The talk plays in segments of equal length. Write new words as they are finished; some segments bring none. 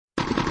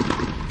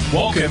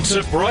Welcome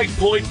to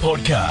Breakpoint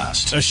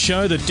Podcast, a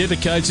show that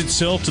dedicates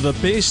itself to the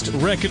best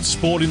racket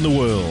sport in the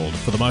world.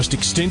 For the most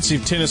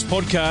extensive tennis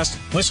podcast,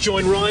 let's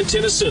join Ryan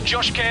Tennyson,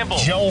 Josh Campbell,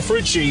 Joel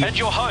Fritchie, and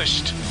your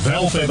host,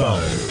 Val Febo.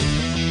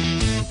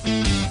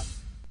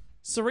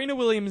 Serena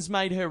Williams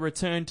made her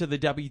return to the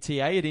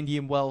WTA at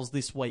Indian Wells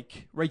this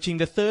week, reaching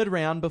the third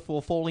round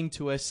before falling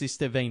to her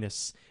sister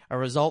Venus. A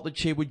result that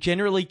she would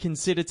generally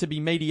consider to be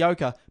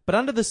mediocre, but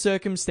under the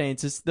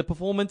circumstances, the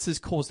performance has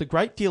caused a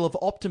great deal of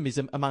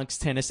optimism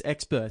amongst tennis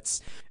experts.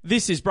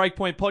 This is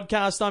Breakpoint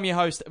Podcast. I'm your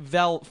host,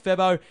 Val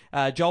Febo.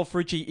 Joel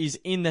Fritchie is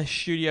in the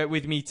studio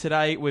with me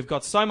today. We've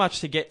got so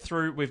much to get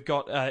through. We've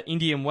got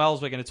Indian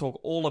Wells. We're going to talk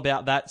all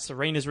about that.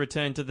 Serena's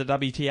return to the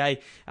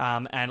WTA,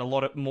 and a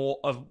lot more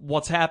of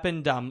what's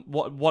happened,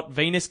 what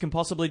Venus can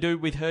possibly do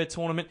with her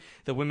tournament,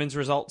 the women's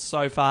results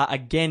so far.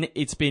 Again,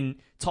 it's been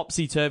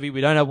topsy-turvy.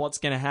 We don't know what's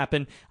going to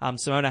happen.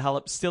 Simona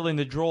Halep still in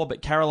the draw,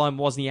 but Caroline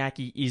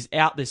Wozniacki is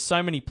out. There's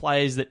so many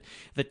players that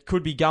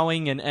could be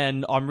going,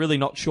 and I'm really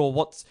not sure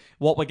what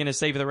we're going to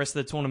see for the rest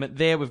of the tournament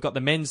there. We've got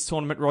the men's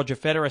tournament. Roger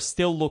Federer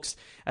still looks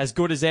as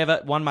good as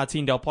ever. Juan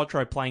Martín del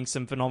Potro playing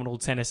some phenomenal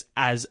tennis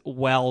as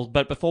well.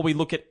 But before we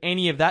look at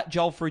any of that,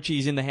 Joel Fritchie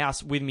is in the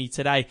house with me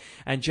today.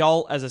 And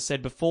Joel, as I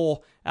said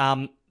before,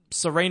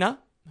 Serena,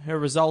 her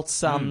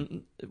results,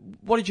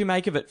 what did you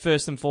make of it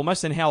first and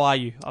foremost, and how are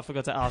you? I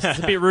forgot to ask. It's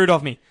a bit rude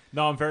of me.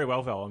 No, I'm very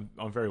well, Val.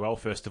 I'm very well,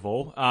 first of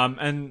all.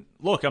 And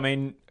look, I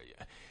mean,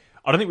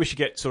 I don't think we should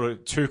get sort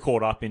of too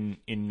caught up in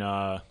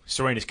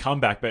Serena's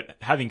comeback, but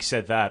having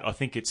said that, I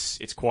think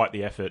it's quite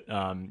the effort,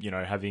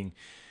 having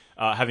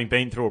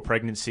been through a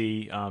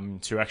pregnancy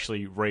to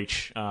actually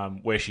reach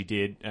where she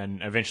did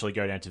and eventually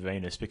go down to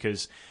Venus,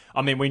 because,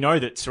 I mean, we know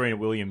that Serena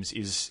Williams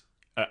is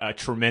a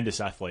tremendous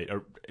athlete,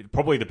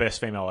 probably the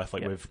best female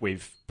athlete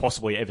we've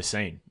possibly ever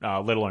seen,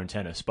 let alone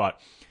tennis.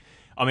 But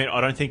I mean, I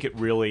don't think it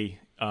really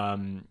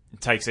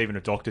takes even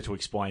a doctor to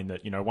explain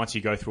that, once you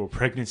go through a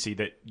pregnancy,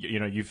 that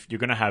you're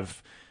going to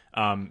have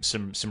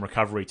some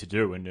recovery to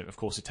do, and of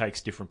course it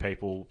takes different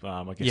people,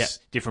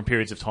 different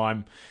periods of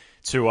time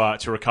to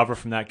recover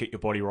from that, get your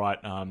body right,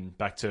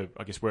 back to,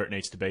 I guess, where it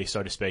needs to be,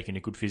 so to speak, in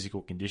a good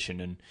physical condition.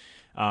 And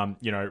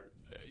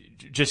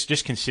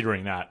just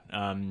considering that,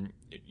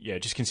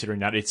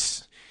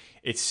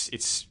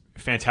 it's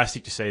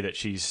fantastic to see that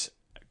she's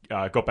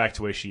got back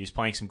to where she is,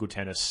 playing some good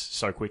tennis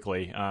so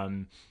quickly.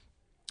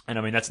 And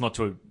I mean, that's not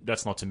to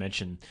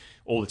mention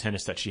all the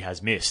tennis that she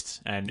has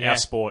missed. And our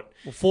sport,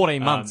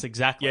 14 months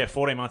exactly. Yeah,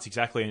 14 months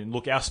exactly. And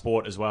look, our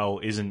sport as well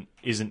isn't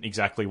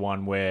exactly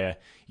one where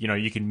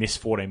you can miss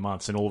 14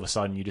 months and all of a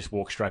sudden you just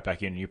walk straight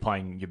back in and you're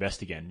playing your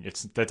best again.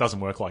 That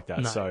doesn't work like that.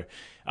 No. So,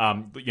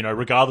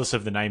 regardless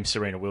of the name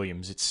Serena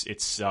Williams,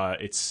 it's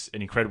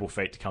an incredible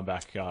feat to come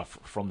back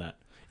from that.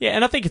 Yeah,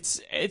 and I think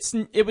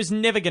it was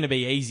never going to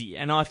be easy.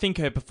 And I think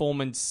her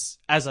performance,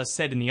 as I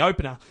said in the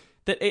opener,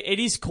 that it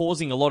is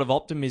causing a lot of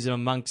optimism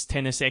amongst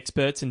tennis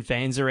experts and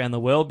fans around the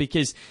world,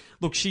 because,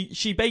 look,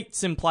 she beat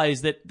some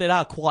players that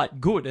are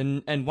quite good,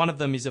 and one of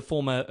them is a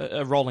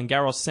former Roland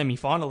Garros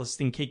semi-finalist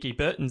in Kiki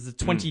Bertens, the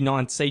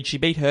 29th seed. She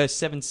beat her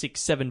 7-6,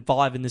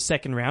 7-5 in the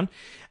second round,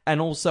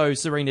 and also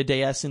Serena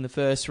Diaz in the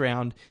first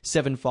round,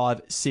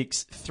 7-5,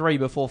 6-3,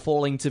 before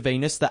falling to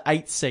Venus, the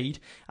 8th seed.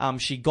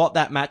 She got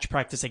that match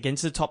practice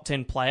against a top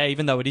 10 player,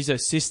 even though it is her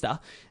sister.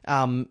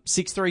 6-3,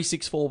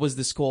 6-4 was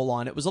the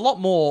scoreline. It was a lot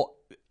more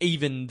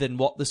even than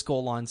what the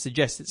scoreline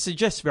suggests. It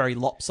suggests very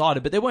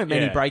lopsided, but there weren't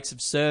many breaks of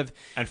serve.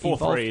 And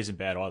 4-3 isn't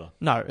bad either.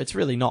 No, it's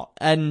really not.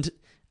 And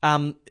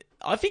I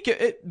think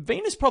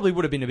Venus probably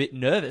would have been a bit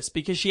nervous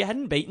because she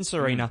hadn't beaten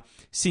Serena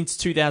since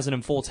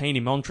 2014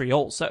 in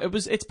Montreal. So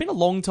it's been a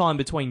long time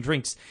between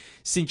drinks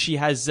since she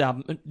has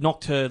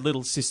knocked her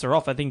little sister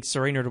off. I think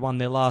Serena had won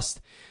their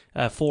last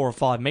 4 or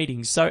 5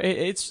 meetings. So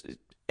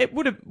it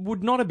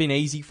would not have been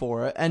easy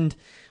for her. And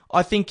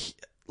I think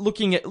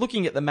looking at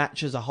the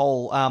match as a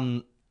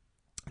whole,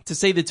 to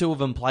see the two of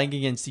them playing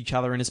against each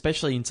other, and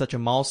especially in such a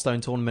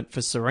milestone tournament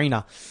for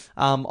Serena,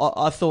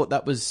 I thought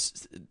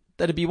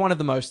that'd be one of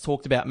the most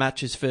talked about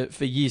matches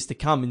for years to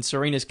come. In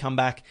Serena's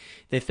comeback,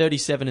 they're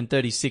 37 and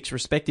 36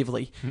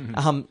 respectively,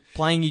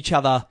 playing each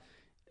other,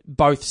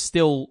 both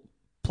still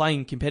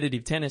playing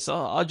competitive tennis.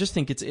 I just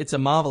think it's a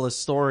marvelous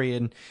story.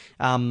 And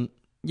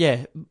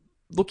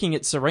looking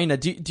at Serena,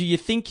 do you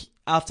think,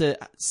 after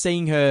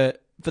seeing her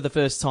for the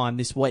first time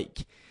this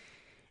week,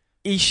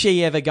 is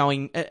she ever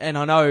going, and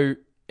I know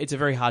it's a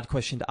very hard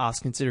question to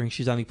ask considering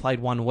she's only played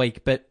 1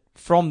 week, but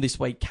from this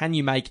week, can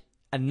you make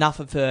enough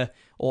of her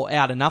or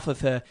out enough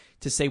of her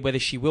to see whether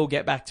she will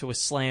get back to a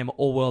slam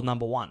or world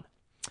number 1?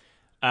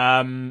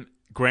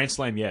 Grand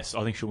Slam, yes.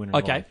 I think she'll win it.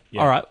 Okay,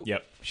 yeah. All right.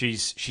 Yep,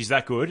 she's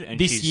that good. And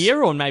this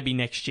year or maybe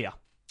next year?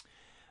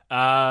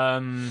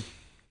 I'll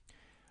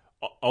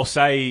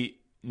say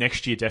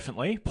next year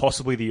definitely,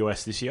 possibly the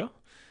US this year.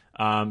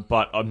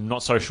 But I'm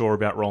not so sure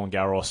about Roland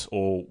Garros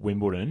or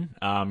Wimbledon.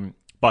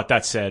 But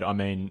that said, I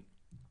mean,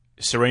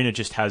 Serena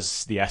just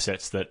has the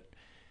assets that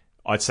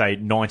I'd say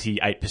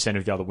 98%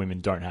 of the other women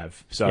don't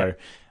have. So,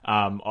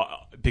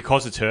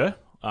 because it's her,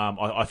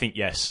 I think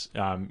yes,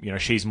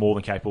 she's more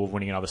than capable of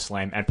winning another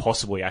slam and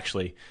possibly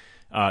actually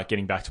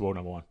getting back to world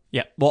number one.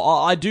 Yeah, well,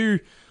 I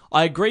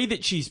agree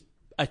that she's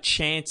a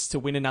chance to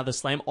win another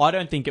slam. I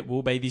don't think it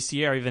will be this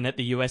year, even at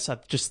the US. I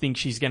just think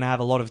she's going to have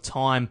a lot of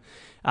time,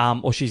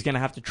 or she's going to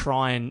have to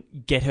try and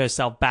get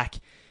herself back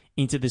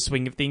into the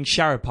swing of things.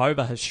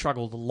 Sharapova has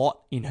struggled a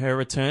lot in her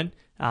return.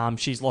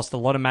 She's lost a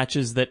lot of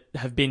matches that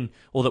have been,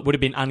 or that would have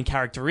been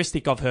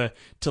uncharacteristic of her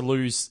to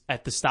lose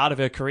at the start of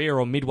her career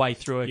or midway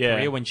through her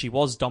career when she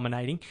was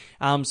dominating.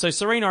 So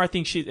Serena, I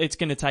think it's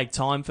going to take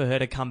time for her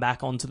to come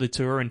back onto the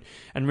tour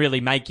and really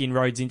make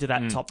inroads into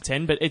that top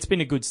 10, but it's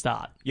been a good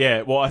start.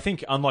 Yeah, well, I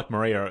think unlike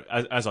Maria,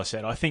 as I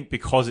said, I think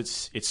because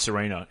it's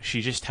Serena,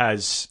 she just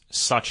has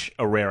such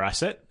a rare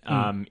asset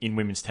in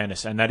women's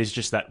tennis, and that is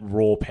just that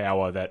raw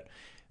power that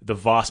the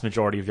vast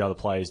majority of the other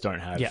players don't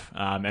have. Yeah.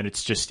 And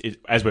it's just,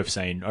 as we've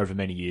seen over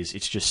many years,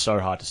 it's just so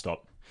hard to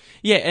stop.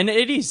 Yeah, and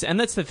it is. And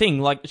that's the thing.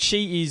 Like,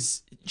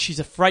 she's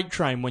a freight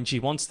train when she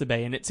wants to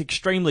be, and it's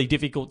extremely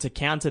difficult to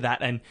counter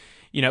that. And,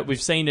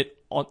 we've seen it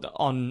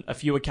on a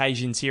few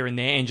occasions here and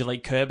there.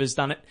 Angelique Kerber's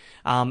done it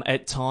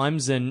at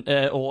times, and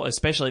or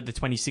especially at the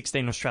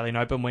 2016 Australian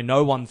Open, where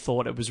no one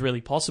thought it was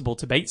really possible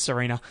to beat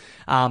Serena.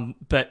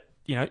 But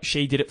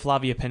she did it.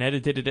 Flavia Pennetta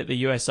did it at the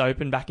US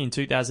Open back in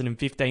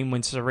 2015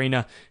 when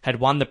Serena had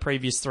won the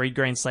previous 3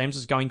 Grand Slams,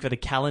 was going for the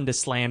calendar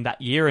slam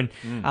that year.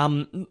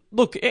 And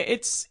look,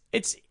 it's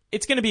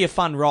going to be a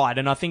fun ride,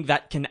 and I think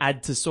that can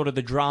add to sort of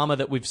the drama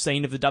that we've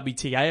seen of the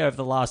WTA over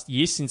the last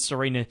year since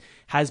Serena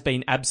has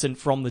been absent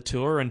from the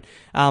tour. And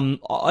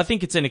I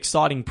think it's an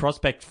exciting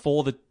prospect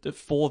for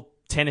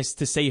tennis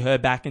to see her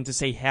back and to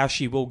see how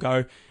she will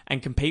go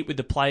and compete with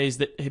the players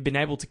that have been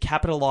able to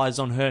capitalize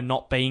on her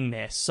not being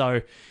there.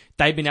 So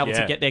they've been able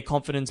to get their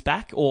confidence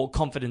back or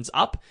confidence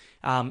up.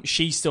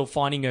 She's still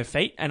finding her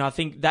feet. And I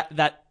think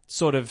that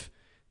sort of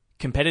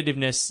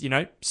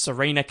competitiveness,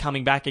 Serena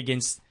coming back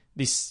against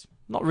this,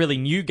 not really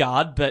new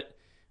guard, but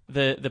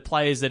the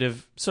players that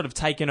have sort of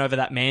taken over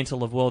that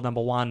mantle of world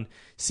number one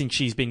since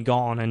she's been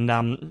gone.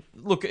 And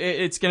look,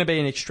 it's going to be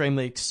an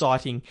extremely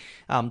exciting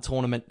year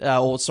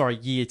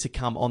to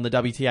come on the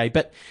WTA.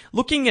 But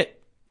looking at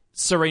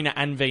Serena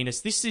and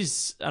Venus, this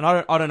is, and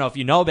I don't know if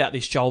you know about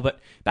this, Joel, but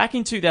back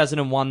in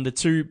 2001,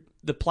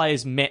 the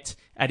players met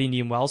at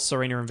Indian Wells,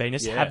 Serena and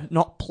Venus, have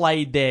not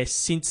played there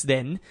since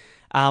then.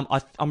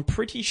 I'm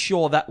pretty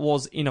sure that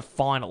was in a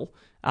final.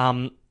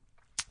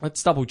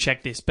 Let's double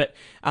check this, but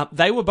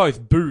they were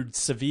both booed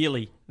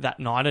severely that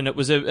night, and it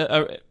was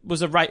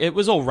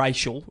all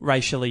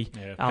racially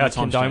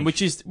condoned,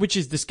 which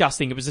is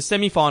disgusting. It was a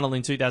semi-final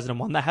in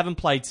 2001. They haven't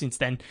played since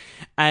then,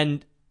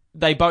 and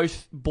they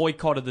both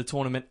boycotted the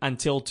tournament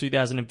until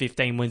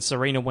 2015 when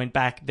Serena went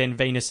back, then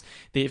Venus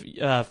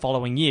the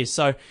following year.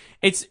 So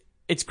it's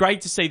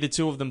great to see the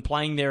two of them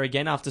playing there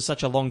again after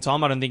such a long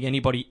time. I don't think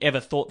anybody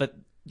ever thought that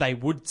they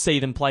would see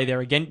them play there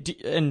again,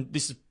 and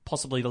this is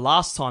possibly the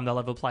last time they'll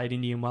ever play at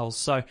Indian Wells.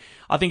 So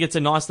I think it's a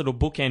nice little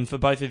bookend for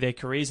both of their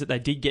careers that they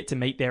did get to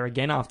meet there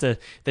again after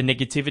the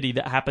negativity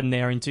that happened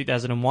there in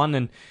 2001.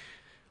 And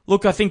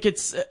look, I think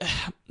it's...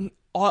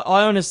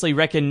 I honestly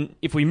reckon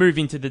if we move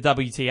into the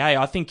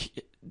WTA,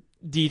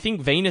 do you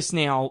think Venus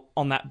now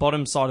on that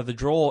bottom side of the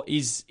draw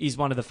is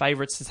one of the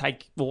favourites to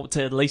take, or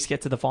to at least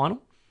get to the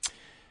final?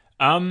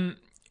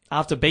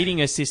 After beating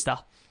her sister.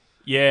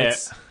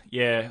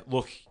 Yeah.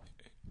 Look,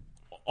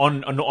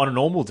 on a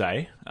normal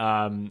day,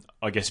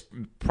 I guess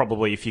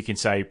probably if you can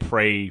say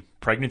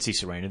pre-pregnancy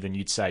Serena, then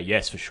you'd say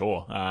yes for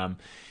sure.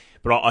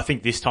 But I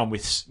think this time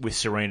with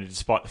Serena,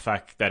 despite the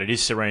fact that it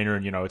is Serena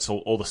and it's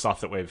all the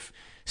stuff that we've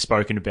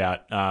spoken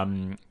about,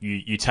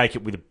 you take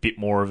it with a bit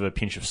more of a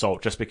pinch of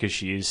salt, just because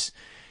she is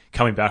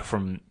coming back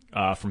from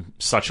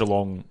such a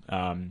long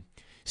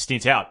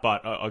stint out.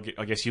 But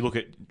I guess you look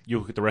at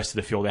the rest of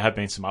the field. There have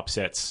been some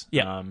upsets,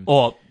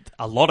 or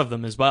a lot of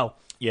them as well.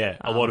 Yeah,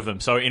 a lot of them.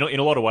 So in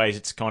a lot of ways,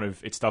 it's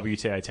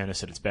WTA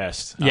tennis at its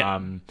best. Yeah.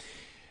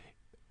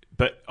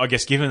 But I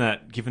guess given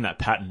that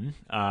pattern,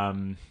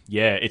 I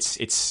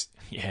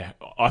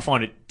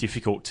find it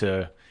difficult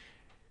to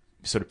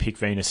sort of pick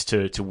Venus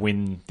to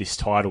win this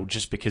title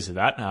just because of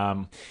that.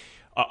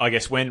 I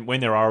guess when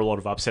there are a lot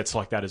of upsets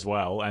like that as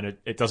well, and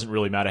it doesn't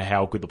really matter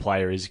how good the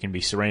player is, it can be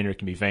Serena, it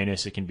can be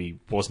Venus, it can be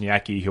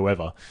Wozniacki,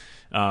 whoever.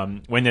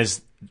 When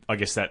there's, I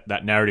guess,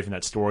 that narrative and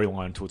that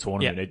storyline to a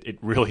tournament, it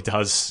really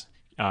does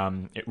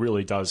kind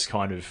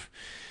of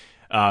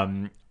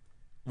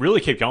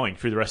really keep going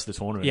through the rest of the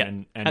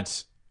tournament.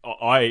 And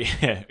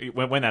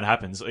when that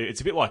happens,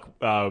 it's a bit like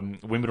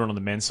Wimbledon on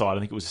the men's side.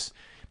 I think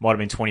might have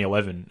been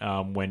 2011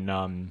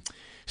 when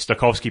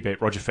Stokowski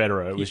beat Roger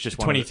Federer. It was just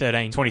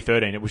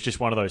 2013. It was just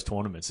one of those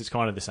tournaments. It's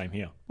kind of the same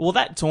here. Well,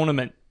 that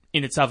tournament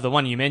in itself, the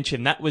one you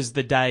mentioned, that was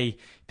the day.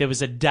 There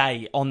was a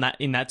day in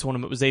that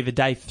tournament. It was either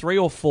day 3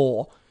 or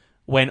 4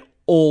 when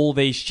all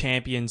these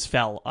champions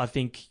fell. I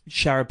think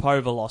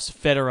Sharapova lost,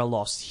 Federer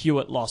lost,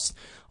 Hewitt lost.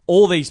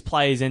 All these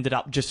players ended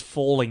up just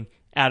falling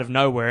out of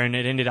nowhere, and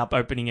it ended up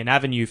opening an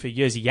avenue for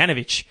Jerzy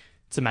Janowicz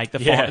to make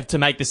the Yeah. to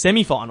make the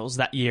semi-finals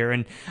that year,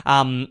 and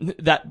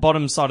that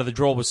bottom side of the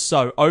draw was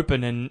so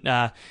open,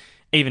 and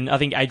even I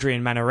think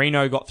Adrian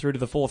Manarino got through to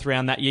the fourth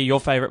round that year, your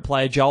favourite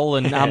player, Joel.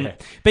 And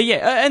but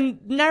yeah,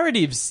 and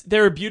narratives,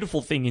 they're a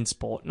beautiful thing in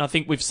sport. And I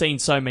think we've seen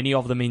so many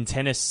of them in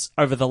tennis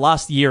over the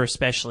last year,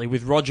 especially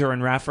with Roger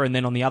and Rafa. And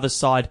then on the other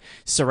side,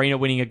 Serena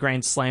winning a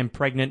Grand Slam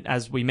pregnant,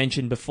 as we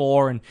mentioned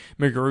before, and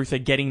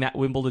Muguruza getting that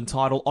Wimbledon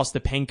title.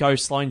 Ostapenko,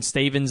 Sloane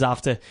Stephens,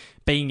 after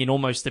being in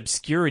almost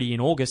obscurity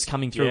in August,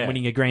 coming through and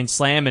winning a Grand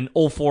Slam, and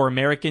all four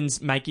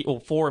Americans making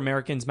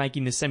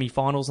the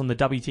semi-finals on the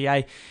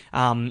WTA.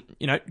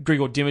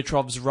 Grigor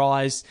Dimitrov's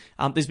rise.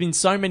 There's been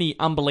so many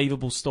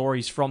unbelievable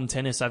stories from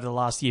tennis over the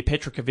last year.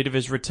 Petra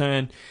Kvitova's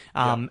return,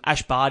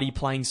 Ash Barty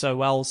playing so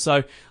well.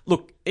 So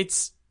look,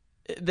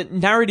 the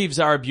narratives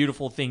are a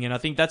beautiful thing, and I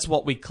think that's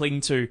what we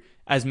cling to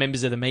as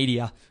members of the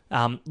media,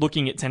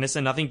 looking at tennis,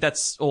 and I think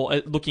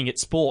looking at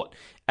sport,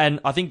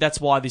 and I think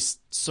that's why this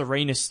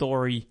Serena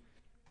story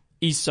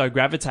is so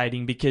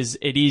gravitating, because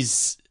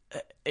it's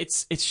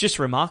just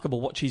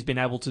remarkable what she's been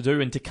able to do,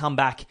 and to come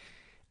back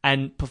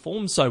and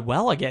perform so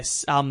well, I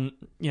guess.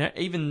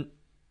 Even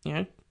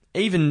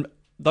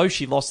though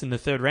she lost in the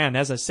third round,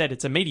 as I said,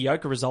 it's a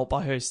mediocre result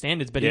by her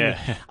standards, but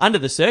under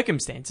the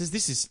circumstances,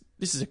 this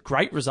is a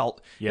great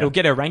result. Yeah. It'll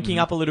get her ranking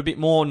up a little bit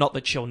more, not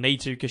that she'll need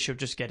to, because she'll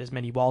just get as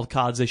many wild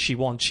cards as she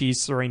wants. She's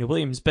Serena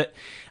Williams. But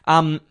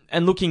and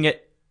looking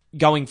at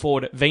going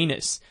forward at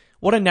Venus,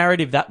 what a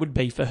narrative that would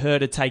be for her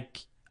to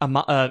take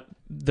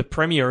the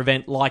premier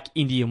event like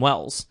Indian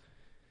Wells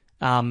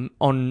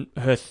on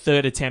her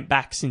third attempt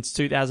back since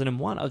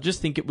 2001. I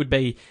just think it would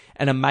be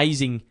an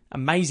amazing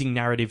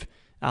narrative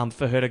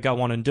for her to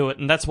go on and do it,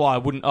 and that's why I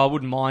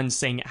wouldn't mind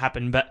seeing it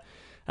happen. But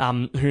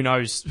who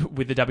knows,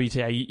 with the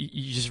WTA,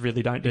 you just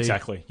really don't do.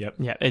 Exactly. Yep.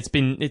 Yeah. It's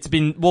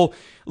been well.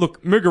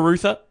 Look,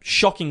 Muguruza,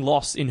 shocking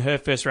loss in her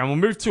first round. We'll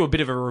move to a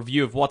bit of a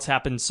review of what's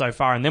happened so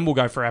far, and then we'll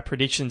go for our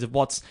predictions of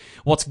what's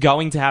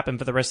going to happen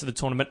for the rest of the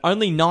tournament.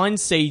 Only 9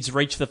 seeds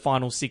reached the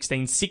final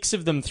 16, 6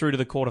 of them through to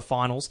the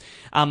quarterfinals.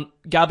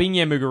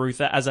 Garbiñe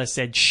Muguruza, as I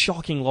said,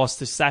 shocking loss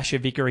to Sasha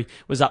Vickery,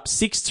 was up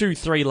 6-2,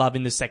 3-love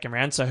in the second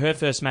round, so her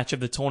first match of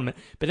the tournament,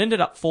 but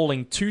ended up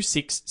falling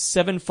 2-6,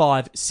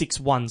 7-5,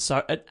 6-1.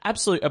 So an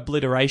absolute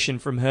obliteration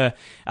from her,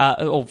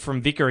 or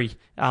from Vickery,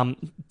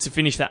 to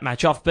finish that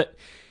match off. But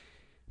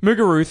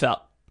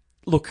Muguruza,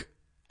 look,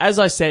 as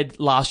I said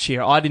last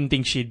year, I didn't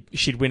think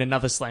she'd win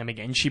another slam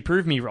again. She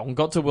proved me wrong.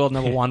 Got to world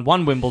number 1,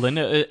 won Wimbledon,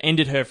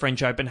 ended her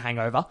French Open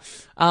hangover.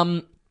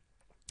 I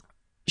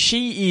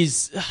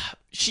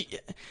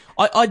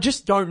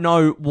just don't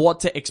know what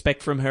to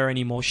expect from her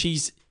anymore.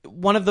 She's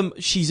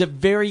a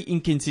very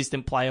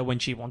inconsistent player when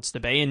she wants to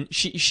be, and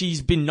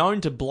she's been known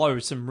to blow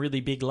some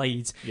really big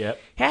leads. Yep.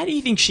 How do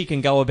you think she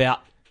can go about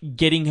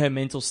getting her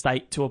mental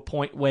state to a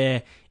point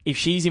where if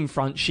she's in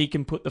front, she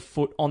can put the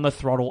foot on the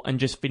throttle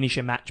and just finish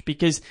a match?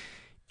 Because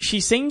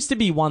she seems to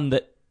be one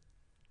that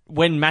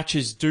when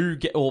matches do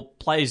get, or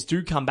players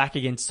do come back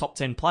against top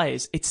 10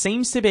 players, it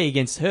seems to be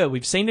against her.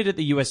 We've seen it at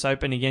the US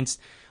Open against,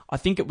 I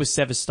think it was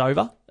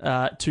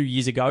Sevastova 2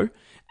 years ago,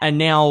 and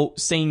now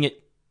seeing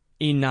it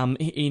in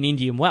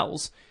Indian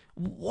Wells.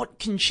 What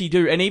can she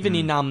do? And even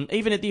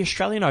even at the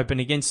Australian Open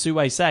against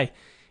Sue Say,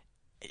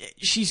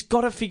 she's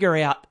got to figure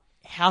out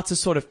how to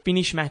sort of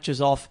finish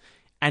matches off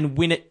and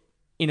win it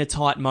in a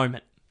tight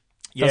moment.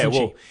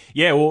 Well,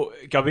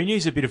 Garbiñe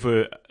is a bit of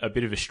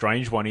a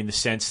strange one, in the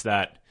sense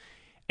that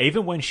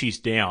even when she's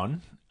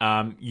down,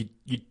 you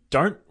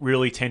don't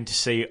really tend to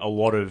see a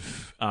lot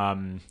of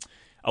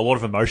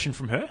emotion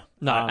from her.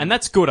 No, and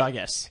that's good, I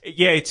guess.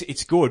 Yeah,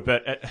 it's good,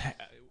 but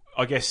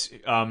I guess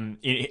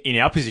in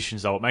our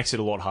positions, though, it makes it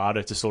a lot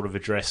harder to sort of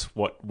address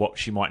what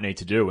she might need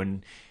to do.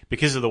 And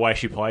because of the way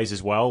she plays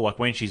as well, like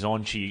when she's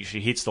on, she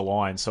hits the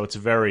line. So it's a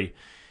very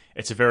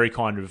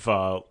kind of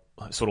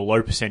sort of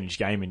low percentage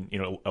game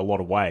in a lot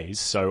of ways.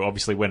 So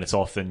obviously when it's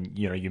off, then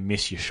you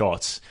miss your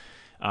shots.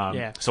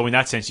 So in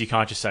that sense, you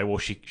can't just say, well,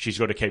 she's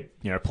got to keep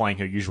playing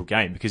her usual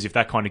game, because if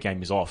that kind of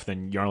game is off,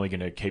 then you're only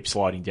going to keep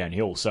sliding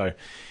downhill. So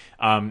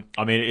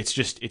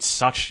it's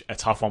such a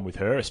tough one with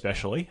her,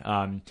 especially.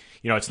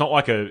 It's not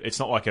like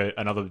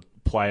another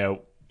player,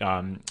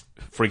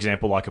 for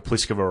example, like a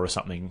Pliskova or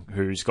something,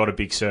 who's got a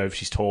big serve.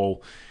 She's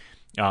tall.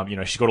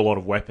 She's got a lot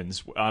of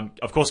weapons.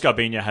 Of course,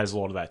 Garbiñe has a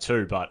lot of that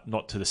too, but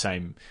not to the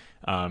same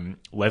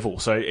level.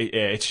 So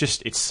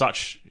it's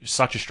such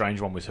a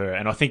strange one with her.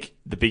 And I think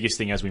the biggest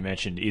thing, as we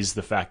mentioned, is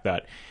the fact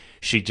that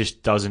she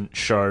just doesn't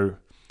show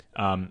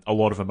a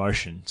lot of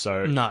emotion.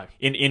 So no,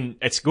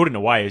 it's good in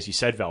a way, as you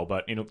said, Val,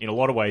 but in a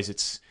lot of ways,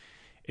 it's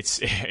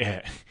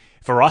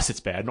for us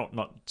it's bad.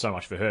 Not so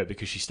much for her,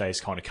 because she stays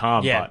kind of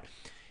calm. Yeah. But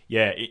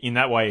yeah, in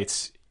that way,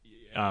 it's.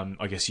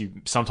 I guess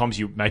sometimes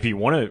you maybe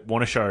want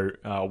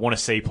to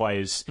see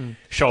players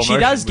show emotion. She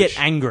does get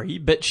angry,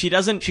 but she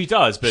doesn't. She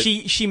does, but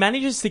she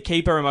manages to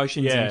keep her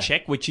emotions in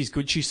check, which is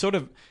good. She's sort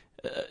of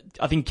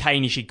I think Kei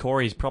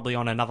Nishikori is probably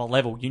on another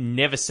level. You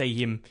never see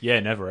him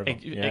never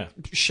ever.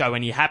 show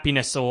any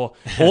happiness or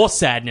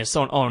sadness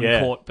on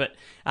court. But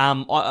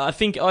I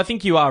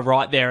think you are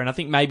right there, and I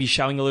think maybe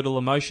showing a little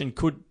emotion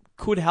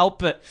could help.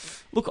 But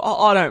look,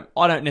 I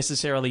don't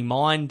necessarily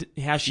mind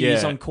how she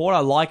is on court. I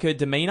like her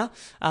demeanour.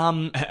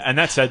 And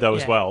that said, though,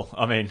 as well,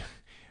 I mean,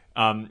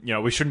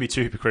 we shouldn't be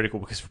too hypocritical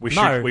because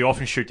we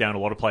often shoot down a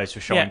lot of players for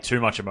showing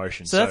too much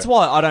emotion. So that's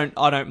why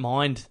I don't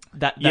mind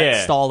that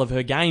style of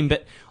her game,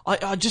 but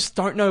I just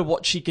don't know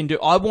what she can do.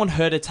 I want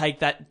her to take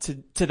that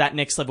to that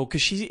next level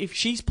because if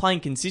she's playing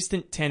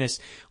consistent tennis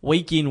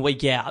week in,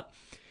 week out,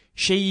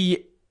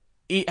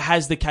 it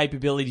has the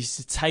capabilities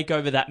to take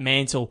over that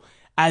mantle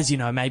as,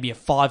 maybe a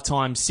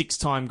 5-time,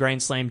 6-time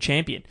Grand Slam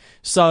champion.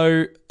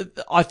 So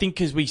I think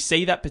because we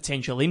see that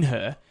potential in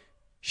her,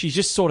 she's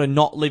just sort of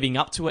not living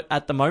up to it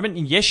at the moment.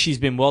 And yes, she's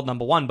been world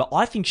number one, but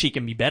I think she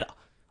can be better.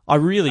 I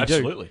really do.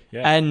 Absolutely,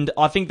 yeah. And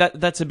I think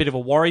that's a bit of a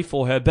worry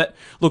for her. But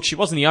look, she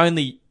wasn't the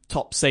only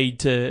top seed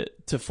to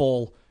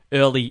fall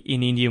early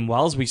in Indian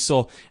Wells. We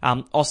saw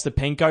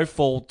Ostapenko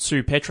fall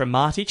to Petra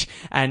Martic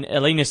and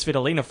Elena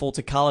Svitolina fall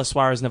to Carla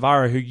Suarez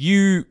Navarro, who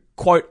you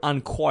quote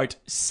unquote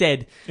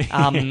said,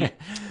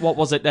 what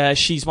was it?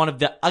 She's one of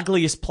the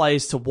ugliest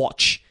players to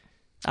watch.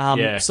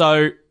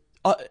 So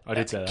I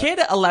did say that. Care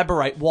to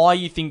elaborate why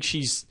you think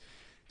she's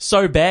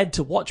so bad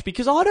to watch?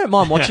 Because I don't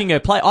mind watching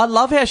her play. I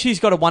love how she's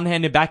got a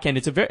one-handed backhand.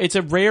 It's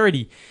a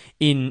rarity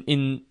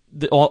on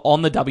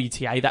the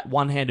WTA, that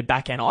one-handed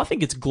backhand. I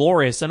think it's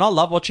glorious, and I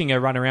love watching her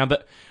run around.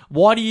 But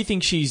why do you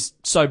think she's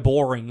so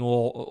boring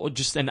or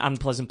just an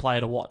unpleasant player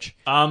to watch?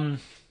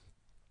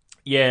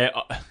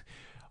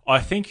 I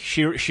think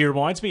she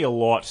reminds me a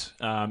lot,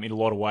 in a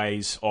lot of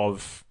ways,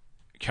 of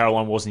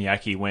Caroline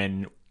Wozniacki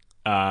when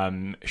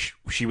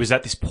she was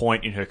at this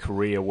point in her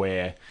career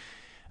where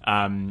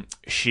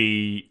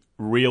she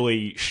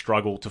really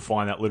struggled to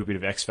find that little bit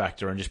of X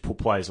factor and just put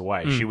players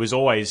away. She was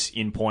always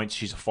in points.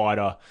 She's a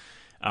fighter.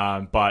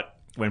 But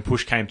when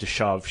push came to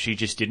shove, she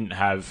just didn't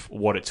have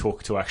what it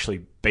took to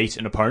actually beat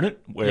an opponent.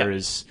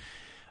 Whereas,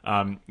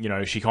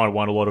 she kind of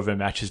won a lot of her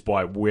matches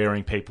by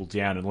wearing people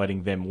down and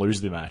letting them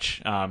lose the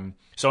match.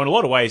 So in a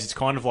lot of ways, it's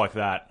kind of like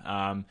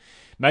that.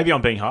 Maybe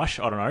I'm being harsh.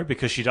 I don't know,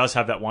 because she does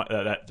have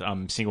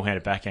that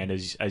single-handed backhand,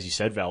 as you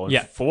said, Val.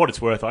 And for what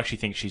it's worth, I actually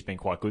think she's been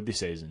quite good this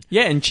season.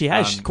 Yeah, and she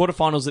has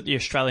quarterfinals at the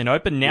Australian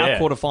Open, now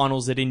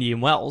quarterfinals at Indian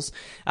Wells.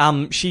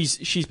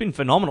 She's been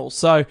phenomenal.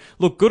 So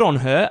look, good on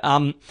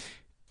her.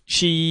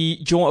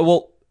 She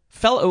joined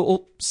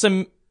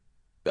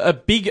a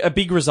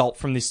big result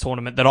from this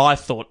tournament that I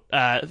thought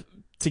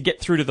to get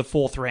through to the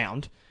fourth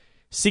round.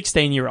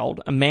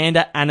 16-year-old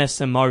Amanda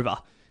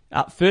Anisimova.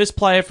 First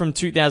player from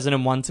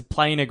 2001 to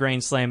play in a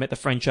Grand Slam at the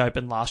French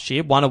Open last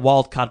year, won a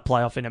wildcard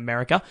playoff in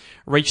America,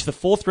 reached the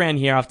fourth round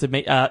here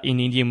in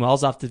Indian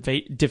Wells after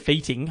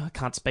defeating, I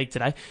can't speak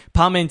today,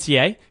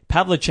 Parmentier,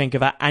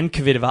 Pavlyuchenkova and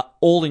Kvitova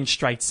all in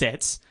straight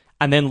sets,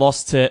 and then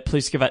lost to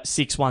Pliskova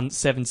 6-1,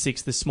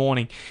 7-6 this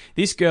morning.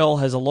 This girl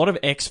has a lot of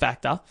X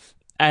factor,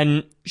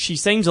 and she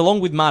seems, along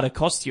with Marta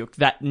Kostyuk,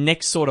 that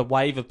next sort of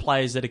wave of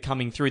players that are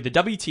coming through. The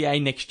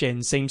WTA Next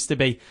Gen seems to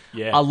be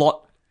a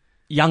lot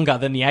younger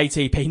than the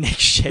ATP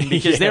Next Gen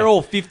because they're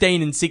all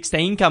 15 and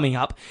 16 coming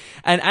up.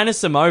 And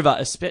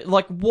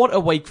Anisimova, what a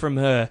week from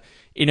her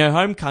in her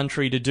home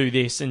country to do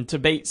this and to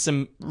beat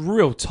some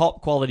real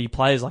top quality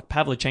players like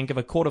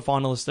Pavlyuchenkova,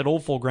 quarterfinalist at all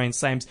 4 Grand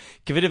Slams,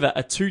 Kvitova,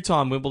 a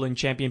 2-time Wimbledon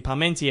champion,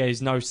 Parmentier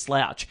is no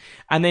slouch.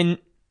 And then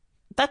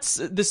that's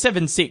the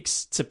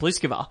 7-6 to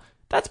Pliskova.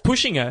 That's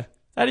pushing her.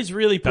 That is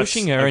really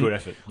pushing her. A good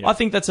effort. Yeah. I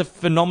think that's a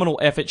phenomenal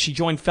effort. She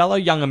joined fellow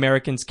young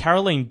Americans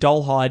Caroline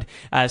Dolhide,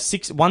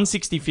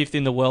 165th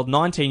in the world,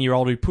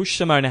 19-year-old who pushed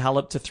Simona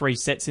Halep to 3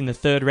 sets in the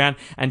third round,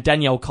 and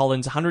Danielle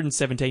Collins,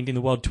 117th in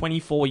the world,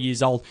 24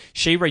 years old.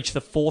 She reached the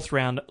fourth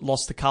round,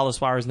 lost to Carla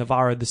Suarez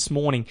Navarro this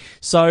morning.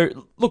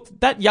 So, look,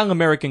 that young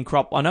American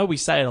crop, I know we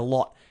say it a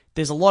lot,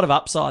 there's a lot of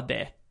upside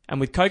there. And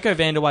with Coco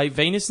Vandeweghe,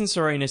 Venus and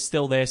Serena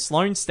still there,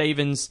 Sloane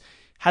Stephens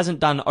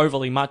hasn't done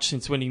overly much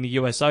since winning the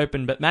US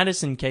Open, but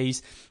Madison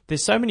Keys,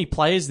 there's so many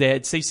players there,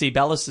 at CC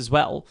Bellis as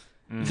well,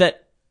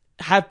 that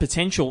have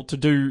potential to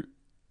do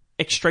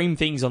extreme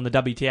things on the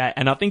WTA,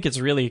 and I think it's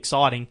really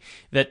exciting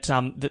that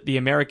that the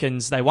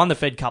Americans, they won the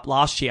Fed Cup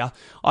last year.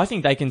 I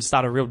think they can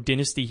start a real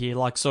dynasty here,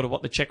 like sort of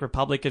what the Czech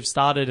Republic have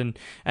started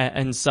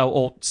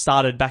or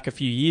started back a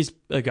few years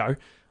ago.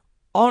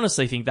 I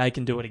honestly think they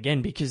can do it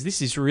again because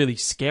this is really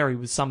scary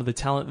with some of the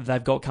talent that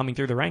they've got coming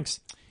through the ranks.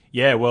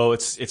 Yeah, well,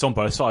 it's on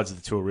both sides of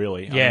the tour,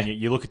 really. Yeah. I mean,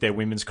 you look at their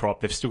women's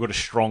crop; they've still got a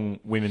strong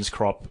women's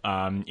crop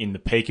in the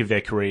peak of their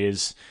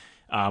careers.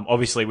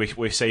 Obviously,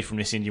 we see from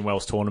this Indian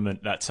Wells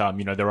tournament that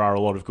there are a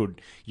lot of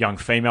good young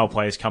female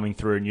players coming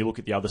through, and you look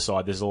at the other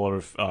side, there's a lot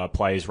of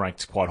players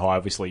ranked quite high.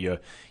 Obviously, your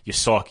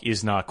Sock,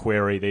 Isner,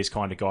 Query, these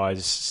kind of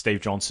guys,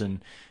 Steve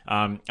Johnson,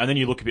 and then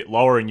you look a bit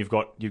lower, and you've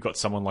got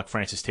someone like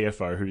Francis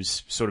Tiafoe,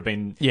 who's sort of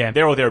been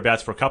there or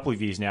thereabouts for a couple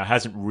of years now,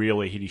 hasn't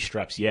really hit his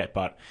straps yet,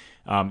 but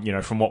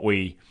from what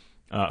we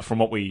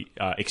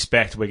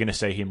expect, we're going to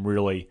see him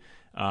really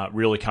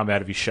really come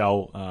out of his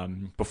shell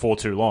before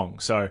too long.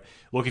 So,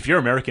 look, if you're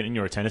American and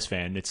you're a tennis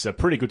fan, it's a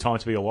pretty good time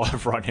to be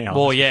alive right now.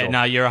 Well, yeah,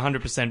 no, you're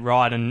 100%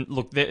 right. And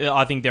look,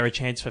 I think they're a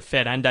chance for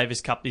Fed and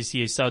Davis Cup this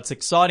year. So it's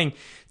exciting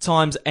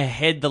times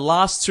ahead. The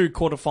last 2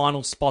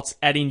 quarterfinal spots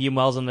at Indian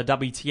Wells and the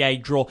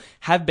WTA draw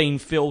have been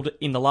filled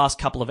in the last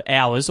couple of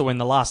hours, or in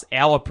the last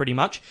hour pretty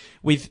much,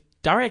 with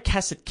Daria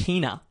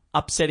Kasatkina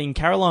upsetting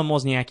Caroline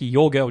Wozniacki,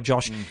 your girl,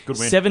 Josh. Good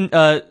win.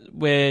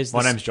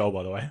 My name's Joel,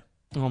 by the way.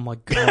 Oh my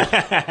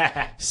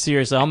God.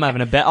 Seriously, I'm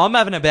having a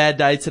bad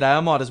day today.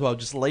 I might as well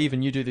just leave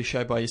and you do the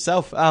show by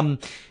yourself.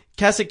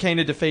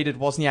 Kasatkina defeated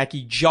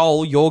Wozniacki.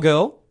 Joel, your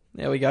girl.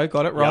 There we go.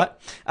 Got it right.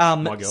 Yep.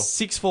 My girl.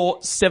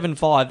 6-4,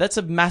 7-5. That's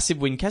a massive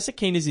win.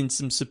 Kasatkina's in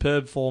some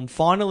superb form.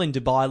 Final in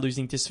Dubai,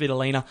 losing to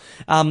Svitolina.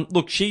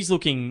 Look, she's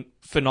looking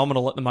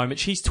phenomenal at the moment.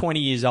 She's 20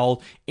 years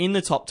old, in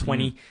the top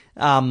 20.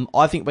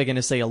 I think we're going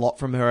to see a lot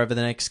from her over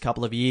the next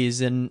couple of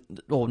years,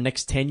 or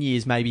next 10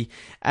 years maybe.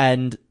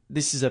 And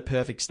this is a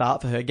perfect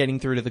start for her, getting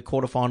through to the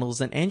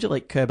quarterfinals. And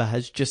Angelique Kerber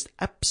has just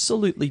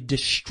absolutely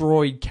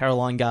destroyed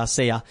Caroline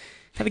Garcia.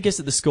 Have a guess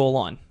at the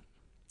scoreline.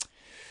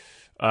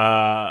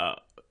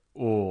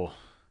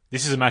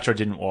 This is a match I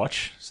didn't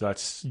watch, so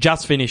that's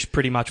just finished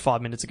pretty much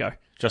 5 minutes ago.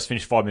 Just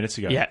finished 5 minutes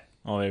ago. Yeah.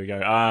 Oh, there we go.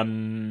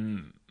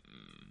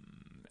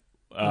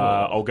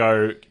 I'll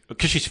go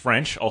because she's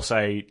French. I'll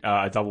say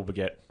a double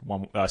baguette.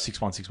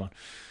 6-1,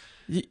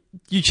 6-1.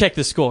 You checked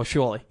the score,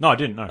 surely? No, I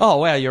didn't. No. Oh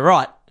wow, you're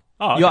right.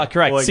 Oh, okay. You are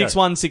correct. Well,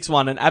 6-1,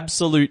 6-1. An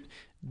absolute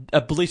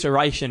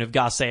obliteration of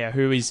Garcia,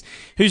 who's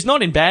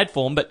not in bad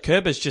form, but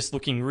Kerber's just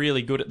looking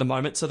really good at the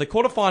moment. So the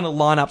quarterfinal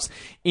lineups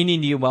in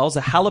Indian Wells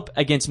are Halep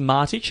against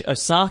Martic,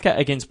 Osaka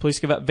against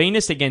Pliskova,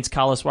 Venus against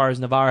Carlos Suarez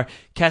Navarro,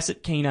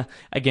 Kasatkina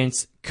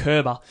against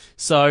Kerber.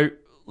 So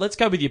let's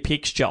go with your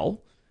picks,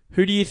 Joel.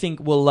 Who do you think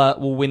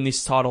will win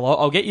this title?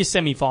 I'll get your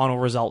semi-final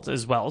results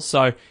as well.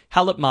 So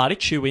Halep,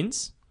 Martic, who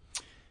wins?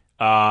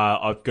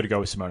 I've got to go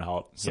with Simona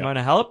Halep.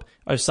 Simona Halep,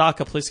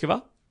 Osaka,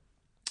 Pliskova.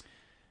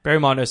 Bear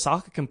in mind,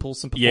 Osaka can pull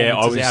some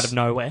performances out of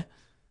nowhere.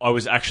 I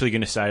was actually going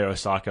to say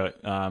Osaka,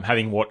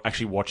 having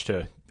actually watched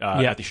her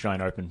at the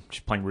Australian Open. She's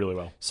playing really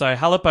well. So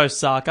Halep,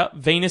 Osaka,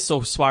 Venus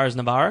or Suarez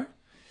Navarro?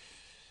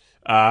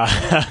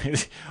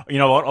 You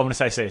know what? I'm going to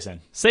say CSN.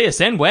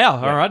 CSN,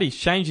 wow. Yeah. All right, he's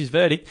changed his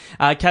verdict.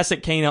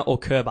 Kasatkina or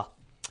Kerber?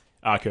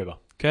 Kerber.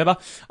 Kerber.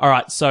 All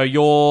right, so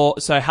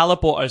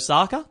Halep or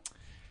Osaka?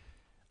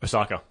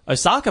 Osaka.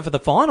 Osaka for the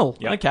final.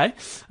 Yep. Okay.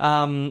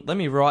 Let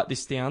me write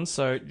this down.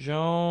 So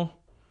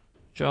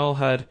Joel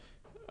had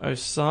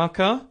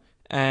Osaka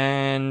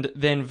and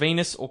then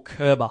Venus or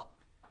Kerber.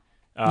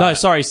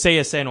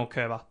 CSN or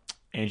Kerber.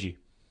 Angie.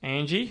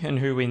 And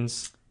who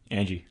wins?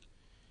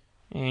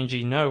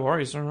 Angie, no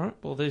worries. All right.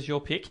 Well, there's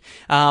your pick.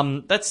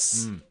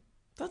 That's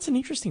an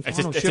interesting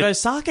final. Should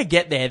Osaka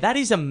get there? That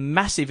is a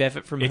massive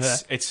effort from her.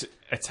 It's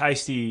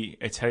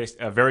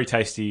a very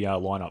tasty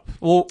lineup.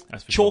 Well,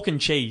 chalk and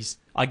cheese,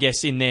 I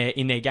guess, in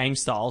their game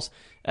styles.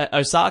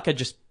 Osaka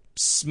just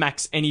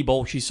smacks any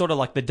ball. She's sort of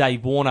like the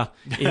Dave Warner,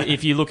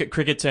 if you look at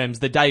cricket terms,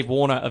 the Dave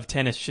Warner of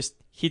tennis. Just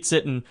hits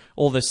it, and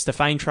all the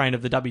Stefan train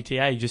of the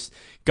WTA just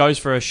goes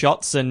for her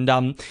shots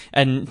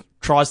and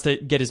tries to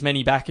get as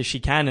many back as she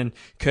can. And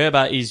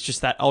Kerber is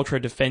just that ultra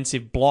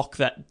defensive block,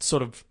 that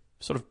sort of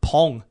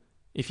Pong,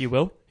 if you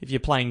will, if you're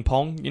playing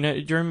Pong. Do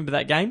you remember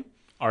that game?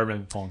 I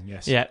remember Pong,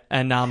 yes. Yeah,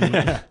 and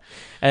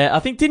I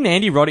think, didn't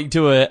Andy Roddick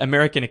do an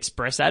American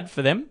Express ad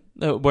for them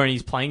where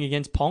he's playing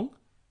against Pong?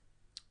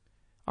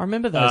 I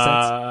remember those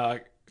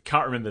ads.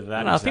 Can't remember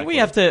that. No, exactly.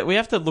 I think we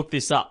have to look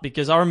this up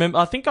because I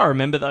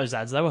remember those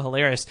ads. They were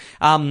hilarious.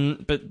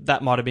 But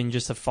that might have been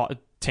just a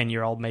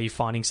 10-year-old me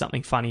finding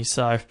something funny.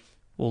 So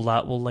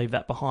we'll leave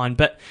that behind.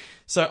 But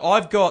so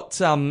I've got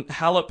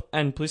Halep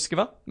and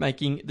Pliskova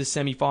making the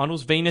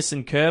semi-finals. Venus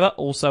and Kerber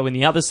also in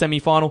the other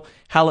semi-final.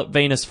 Halep,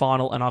 Venus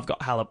final, and I've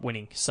got Halep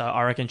winning. So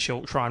I reckon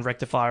she'll try and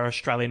rectify her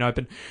Australian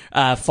Open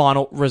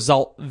final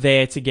result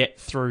there to get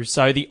through.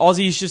 So the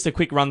Aussies, just a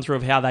quick run through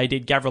of how they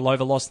did.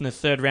 Gavrilova lost in the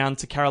third round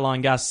to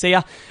Caroline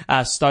Garcia.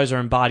 Stosur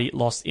and Barty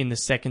lost in the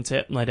second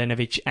to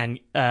Mladenovic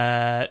and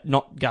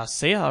not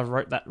Garcia. I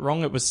wrote that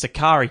wrong. It was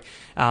Sakari,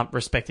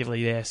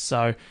 respectively there.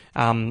 So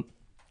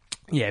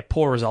yeah,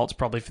 poor results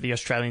probably for the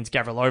Australians.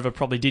 Gavrilova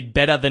probably did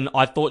better than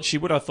I thought she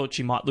would. I thought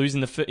she might lose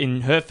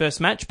in her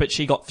first match, but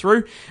she got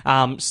through.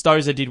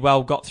 Stosur did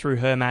well, got through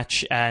her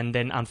match, and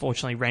then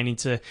unfortunately ran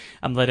into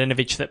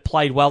Mladenovic that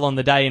played well on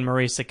the day, and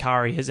Maria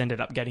Sakkari has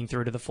ended up getting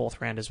through to the fourth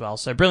round as well.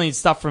 So brilliant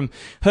stuff from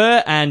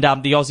her, and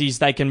the Aussies,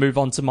 they can move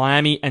on to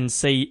Miami and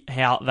see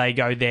how they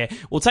go there.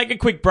 We'll take a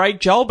quick break,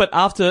 Joel, but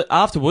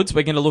afterwards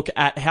we're going to look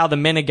at how the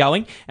men are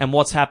going and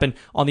what's happened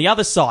on the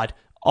other side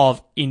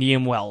of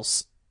Indian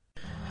Wells.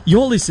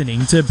 You're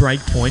listening to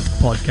Breakpoint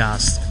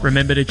Podcast.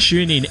 Remember to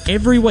tune in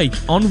every week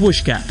on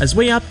Whooshka as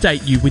we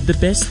update you with the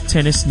best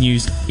tennis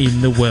news in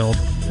the world.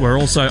 We're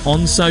also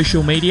on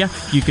social media.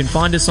 You can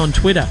find us on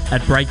Twitter at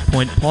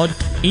Breakpoint Pod,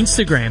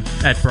 Instagram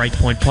at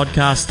Breakpoint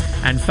Podcast,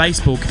 and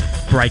Facebook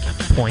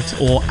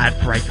Breakpoint or at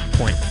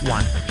Breakpoint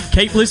 1.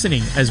 Keep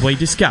listening as we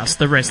discuss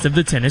the rest of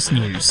the tennis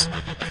news.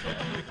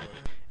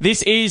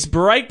 This is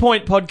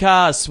Breakpoint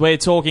Podcast. We're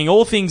talking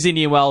all things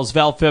Indian Wells,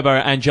 Val Ferbo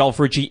and Joel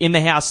Frucci in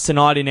the house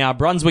tonight in our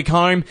Brunswick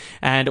home,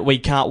 and we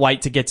can't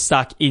wait to get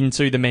stuck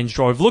into the men's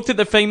draw. We've looked at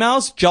the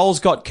females. Joel's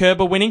got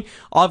Kerber winning.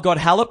 I've got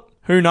Hallop.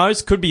 Who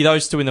knows? Could be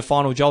those two in the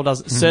final. Joel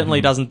certainly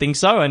doesn't think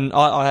so, and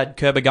I had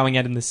Kerber going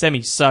out in the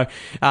semis. So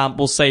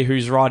we'll see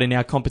who's right in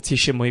our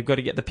competition. We've got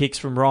to get the picks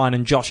from Ryan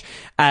and Josh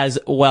as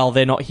well.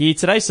 They're not here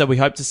today, so we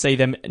hope to see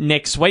them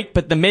next week.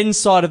 But the men's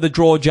side of the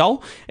draw,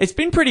 Joel, it's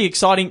been pretty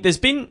exciting. There's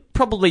been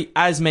probably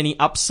as many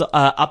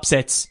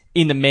upsets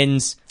in the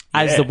men's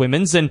as the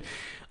women's, and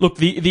look,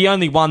 the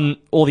only one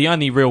or the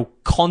only real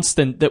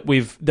constant that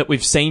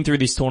we've seen through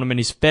this tournament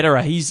is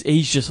Federer.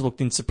 He's just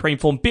looked in supreme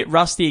form. Bit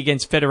rusty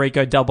against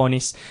Federico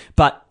Delbonis,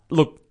 but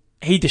look,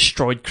 he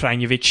destroyed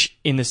Krajinovic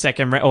in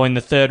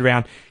the third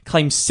round.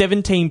 Claimed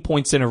 17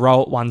 points in a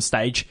row at one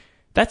stage.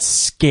 That's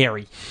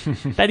scary.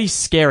 That is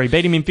scary.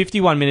 Beat him in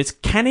 51 minutes.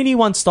 Can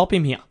anyone stop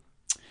him here?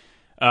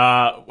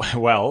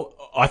 Well,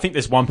 I think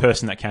there's one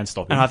person that can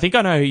stop him. And I think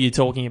I know who you're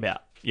talking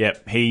about.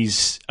 Yep,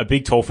 he's a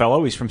big, tall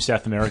fellow. He's from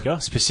South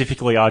America,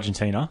 specifically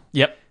Argentina.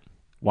 Yep.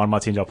 Juan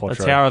Martín del Potro.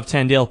 The Tower of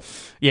Tandil.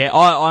 Yeah,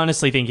 I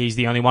honestly think he's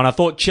the only one. I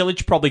thought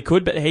Cilic probably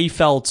could, but he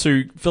fell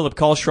to Philip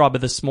Kohlschreiber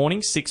this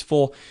morning,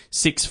 6-4,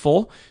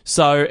 6-4.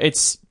 So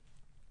it's...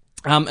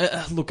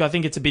 look, I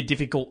think it's a bit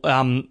difficult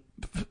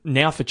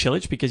now for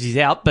Cilic because he's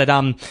out, but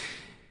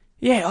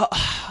yeah,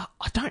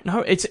 I don't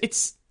know.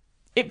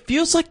 It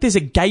feels like there's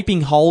a gaping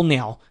hole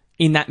now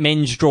in that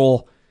men's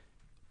draw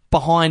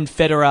behind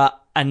Federer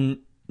and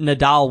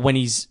Nadal when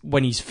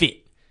he's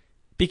fit.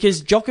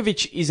 Because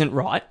Djokovic isn't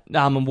right,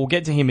 and we'll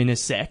get to him in a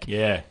sec.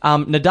 Yeah.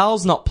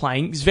 Nadal's not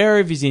playing.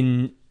 Zverev is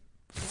in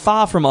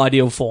far from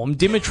ideal form.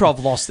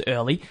 Dimitrov lost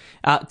early.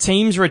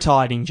 Team's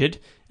retired injured.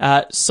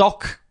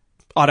 Sock,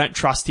 I don't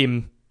trust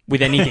him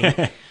with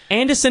anything.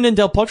 Anderson and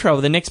Del Potro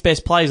are the next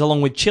best players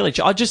along with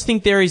Cilic. I just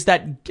think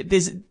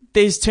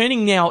there's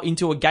turning now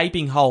into a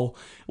gaping hole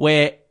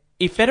where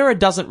if Federer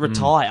doesn't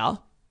retire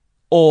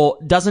or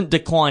doesn't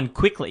decline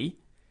quickly,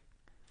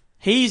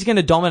 he's going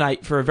to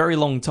dominate for a very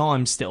long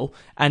time still,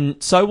 and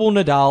so will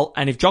Nadal.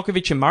 And if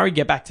Djokovic and Murray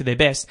get back to their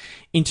best,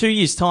 in 2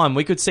 years' time,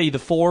 we could see the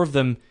four of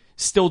them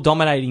still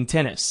dominating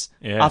tennis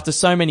after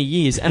so many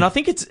years. And I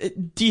think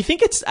do you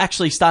think it's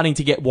actually starting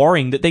to get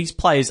worrying that these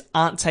players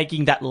aren't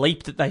taking that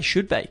leap that they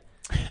should be?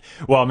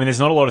 Well, I mean, there's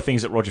not a lot of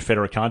things that Roger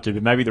Federer can't do,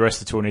 but maybe the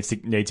rest of the tour needs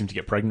him to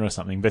get pregnant or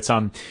something. But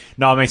no,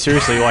 I mean,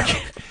 seriously, like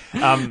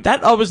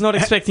that I was not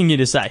expecting you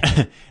to say.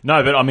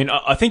 No, but I mean,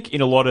 I think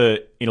in a lot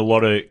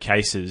of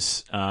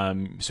cases,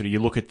 sort of you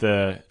look at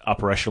the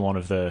upper echelon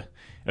of the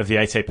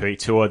ATP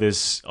tour.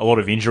 There's a lot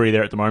of injury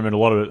there at the moment. A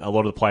lot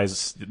of the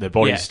players, their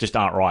bodies just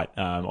aren't right.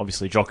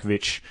 Obviously,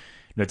 Djokovic,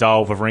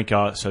 Nadal,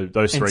 Wawrinka, so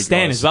those three and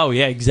Stan guys as well.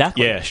 Yeah,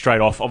 exactly. Yeah,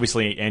 straight off.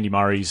 Obviously, Andy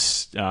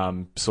Murray's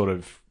sort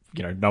of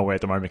nowhere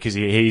at the moment because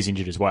he's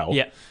injured as well.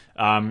 Yeah.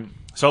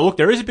 So look,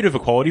 there is a bit of a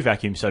quality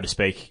vacuum, so to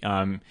speak,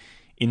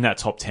 in that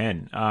top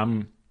 10.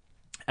 And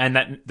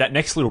that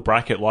next little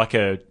bracket, like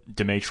a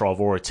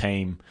Dimitrov or a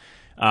team,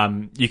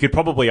 you could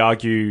probably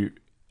argue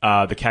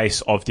the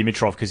case of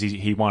Dimitrov because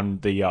he won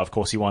the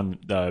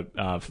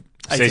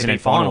season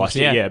end final last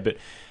year. Yeah, but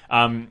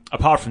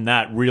apart from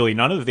that, really,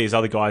 none of these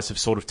other guys have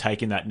sort of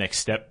taken that next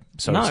step,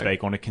 so to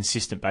speak, on a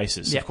consistent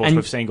basis. Yeah, of course,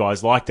 we've seen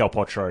guys like Del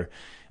Potro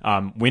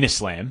win a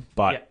slam,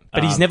 but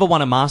he's never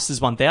won a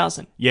Masters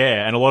 1000.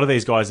 Yeah, and a lot of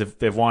these guys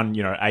they've won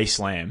a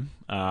slam,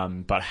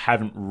 but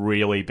haven't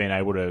really been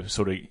able to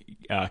sort of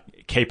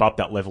keep up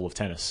that level of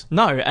tennis.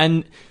 No,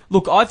 and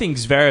look, I think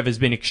Zverev has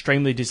been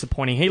extremely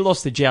disappointing. He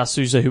lost to Joao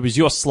Sousa, who was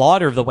your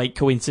slider of the week,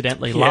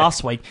 coincidentally,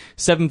 last week,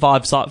 7-5,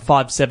 5-7,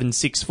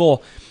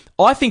 6-4.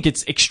 I think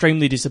it's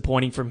extremely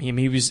disappointing from him.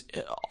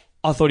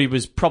 I thought he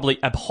was probably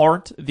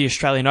abhorrent at the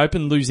Australian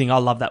Open, losing. I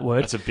love that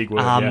word. That's a big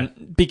word,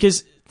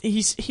 because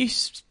his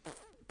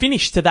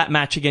finish to that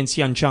match against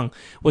Hyun Chung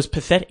was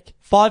pathetic.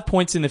 5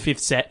 points in the fifth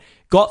set,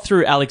 got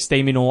through Alex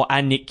de Minaur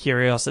and Nick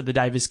Kyrgios at the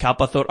Davis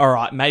Cup. I thought, all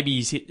right, maybe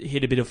he's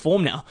hit a bit of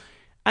form now.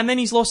 And then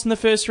he's lost in the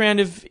first round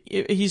of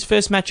his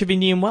first match of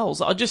Indian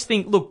Wells. I just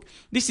think, look,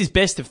 this is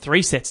best of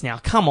 3 sets now.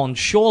 Come on,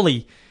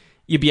 surely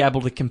you'll be able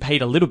to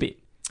compete a little bit.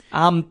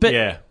 And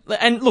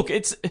look,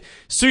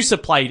 Sousa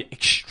played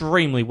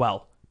extremely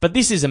well. But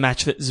this is a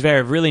match that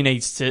Zverev really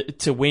needs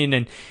to win,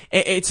 and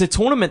it's a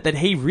tournament that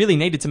he really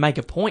needed to make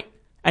a point,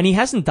 and he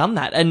hasn't done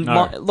that. And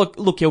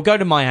look, he'll go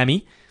to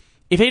Miami.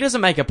 If he doesn't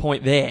make a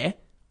point there,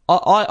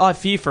 I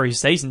fear for his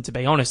season, to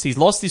be honest. He's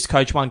lost his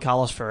coach, Juan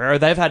Carlos Ferrero.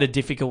 They've had a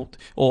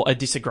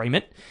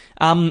disagreement.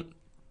 I'm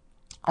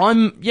at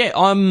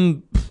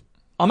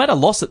a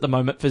loss at the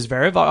moment for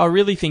Zverev. I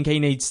really think he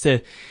needs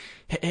to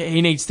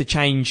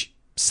change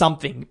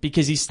something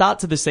because his start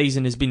to the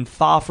season has been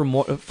far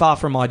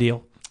from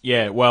ideal.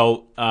 Yeah,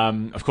 well,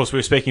 of course, we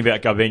were speaking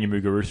about Garbine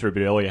Muguruza a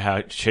bit earlier,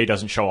 how she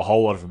doesn't show a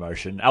whole lot of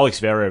emotion. Alex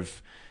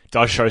Zverev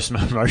does show some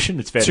emotion,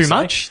 it's fair to say. Too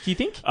much, do you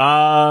think?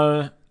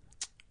 Well,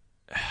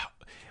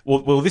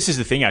 this is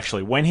the thing,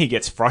 actually. When he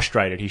gets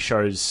frustrated, he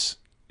shows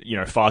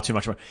far too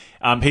much.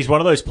 He's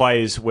one of those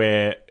players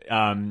where,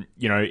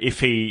 if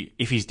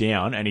he's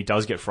down and he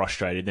does get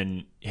frustrated,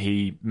 then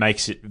he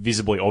makes it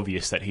visibly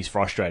obvious that he's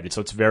frustrated.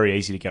 So it's very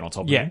easy to get on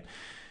top of him.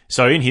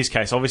 So in his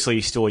case, obviously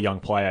he's still a young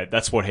player.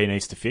 That's what he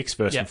needs to fix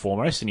first and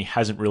foremost. And he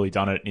hasn't really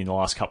done it in the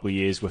last couple of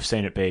years. We've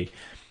seen it be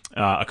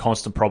a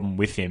constant problem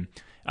with him.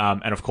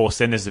 And of course,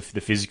 then there's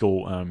the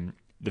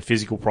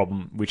physical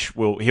problem, which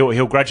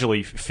he'll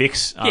gradually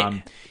fix,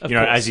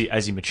 as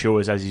he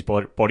matures, as his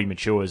body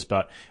matures.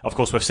 But of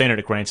course, we've seen it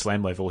at Grand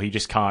Slam level. He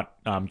just can't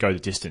go the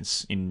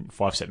distance in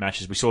 5-set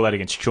matches. We saw that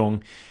against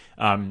Chung.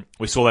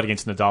 We saw that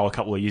against Nadal a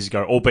couple of years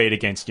ago, albeit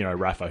against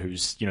Rafa,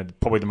 who's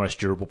probably the most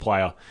durable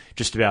player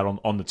just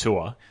about on the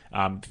tour.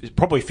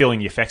 Probably feeling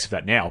the effects of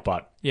that now,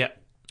 but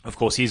of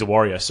course, he's a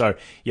warrior. So,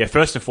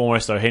 first and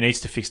foremost, though, he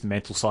needs to fix the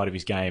mental side of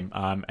his game.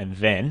 And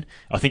then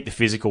I think the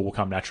physical will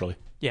come naturally.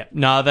 Yeah,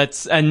 no,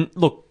 and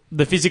look,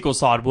 the physical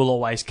side will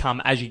always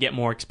come as you get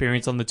more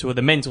experience on the tour.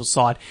 The mental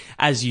side,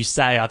 as you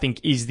say, I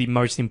think is the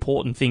most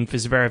important thing for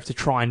Zverev to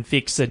try and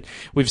fix. And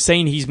we've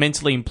seen he's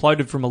mentally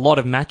imploded from a lot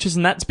of matches,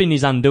 and that's been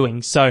his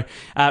undoing. So,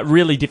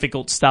 really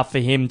difficult stuff for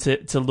him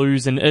to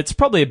lose, and it's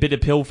probably a bitter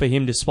pill for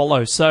him to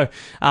swallow. So,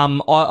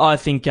 I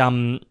think,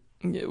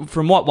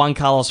 from what Juan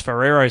Carlos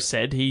Ferrero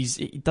said,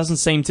 he doesn't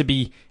seem to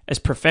be as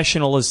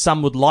professional as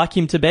some would like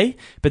him to be.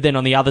 But then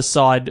on the other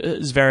side,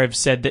 Zverev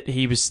said that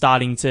he was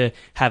starting to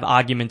have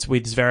arguments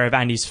with Zverev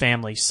and his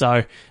family.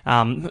 So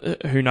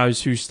who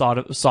knows whose side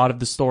of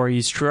the story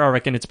is true. I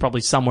reckon it's probably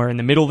somewhere in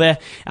the middle there.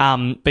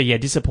 But yeah,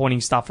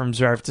 disappointing stuff from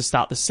Zverev to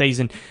start the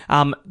season.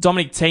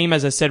 Dominic Thiem,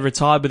 as I said,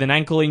 retired with an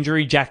ankle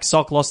injury. Jack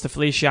Sock lost to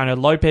Feliciano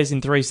Lopez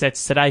in 3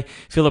 sets today.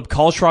 Philip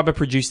Kohlschreiber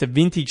produced a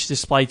vintage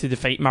display to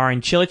defeat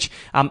Marin Cilic.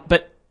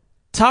 But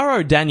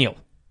Taro Daniel,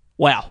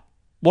 wow.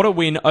 What a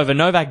win over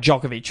Novak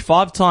Djokovic,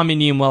 5-time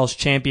Indian Wells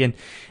champion.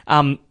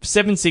 7-6,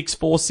 4-6,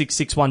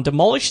 6-1.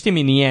 Demolished him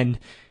in the end.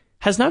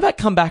 Has Novak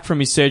come back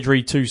from his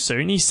surgery too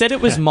soon? He said it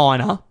was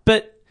minor,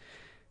 but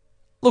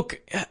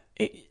look,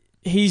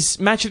 his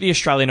match at the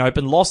Australian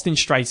Open lost in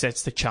straight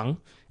sets to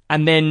Chung,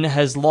 and then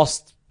has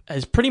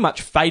pretty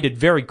much faded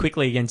very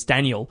quickly against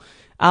Daniel.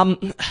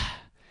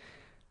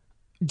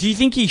 Do you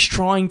think he's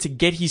trying to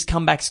get his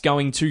comebacks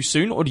going too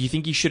soon, or do you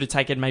think he should have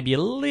taken maybe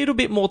a little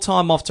bit more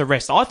time off to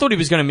rest? I thought he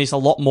was going to miss a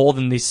lot more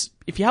than this.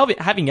 If you're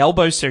having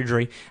elbow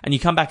surgery and you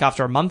come back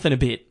after a month and a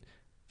bit,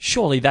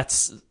 surely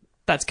that's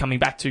coming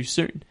back too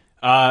soon.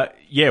 Well,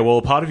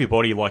 a part of your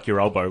body like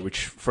your elbow,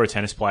 which for a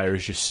tennis player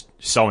is just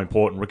so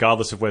important,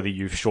 regardless of whether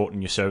you've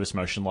shortened your service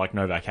motion like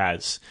Novak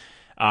has.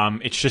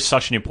 It's just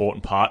such an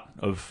important part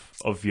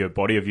of your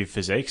body, of your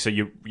physique, so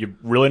you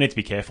really need to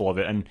be careful of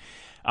it. And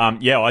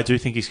I do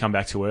think he's come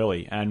back too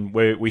early. And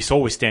we saw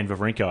with Stan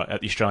Wawrinka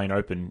at the Australian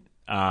Open,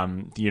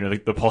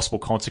 the possible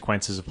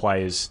consequences of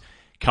players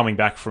coming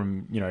back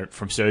from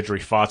surgery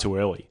far too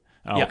early,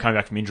 or coming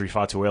back from injury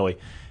far too early.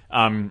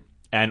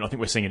 And I think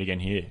we're seeing it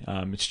again here.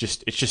 It's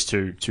just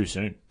too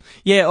soon.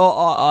 Yeah,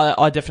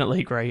 I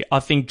definitely agree. I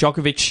think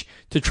Djokovic,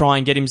 to try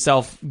and get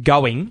himself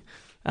going,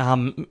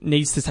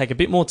 needs to take a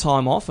bit more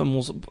time off,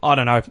 and I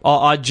don't know.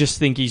 I just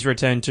think he's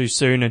returned too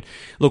soon, and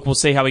look, we'll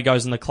see how he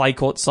goes on the clay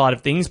court side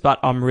of things, but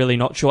I'm really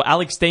not sure.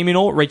 Alex de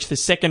Minaur reached the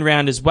second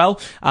round as well.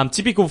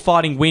 Typical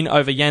fighting win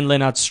over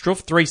Jan-Lennard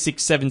Struff, 3-6,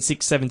 7-6,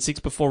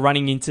 7-6 before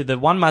running into the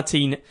Juan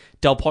Martín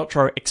Del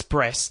Potro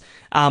Express.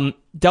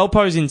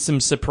 Delpo's in some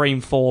supreme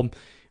form.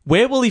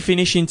 Where will he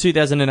finish in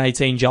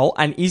 2018, Joel?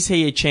 And is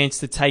he a chance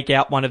to take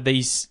out one of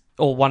these,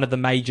 or one of the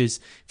majors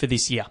for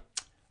this year?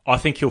 I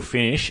think he'll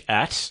finish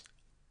at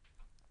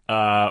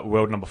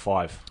world number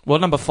 5.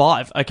 World number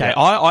 5. Okay,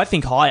 yeah. I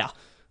think higher.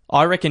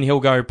 I reckon he'll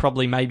go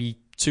probably maybe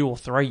 2 or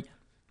 3. Okay.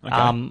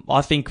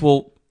 I think, I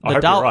hope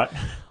you're right.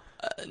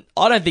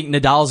 I don't think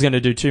Nadal's going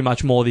to do too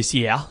much more this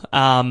year.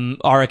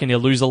 I reckon he'll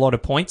lose a lot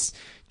of points.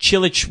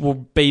 Cilic will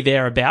be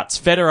thereabouts.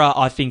 Federer,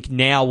 I think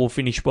now will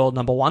finish world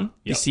number 1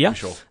 this year. For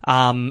sure.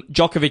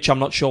 Djokovic, I'm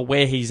not sure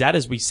where he's at,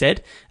 as we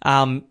said.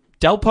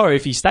 Delpo,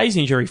 if he stays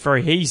injury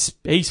free,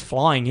 he's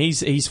flying.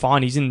 He's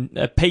fine. He's in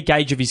a peak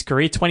age of his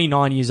career,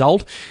 29 years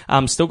old.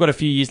 Still got a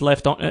few years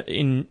left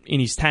in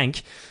his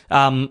tank.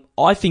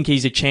 I think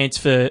he's a chance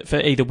for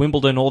either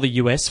Wimbledon or the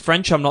US.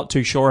 French, I'm not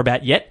too sure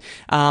about yet.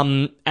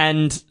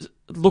 And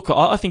look,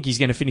 I think he's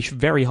going to finish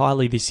very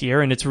highly this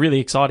year, and it's really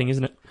exciting,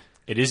 isn't it?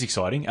 It is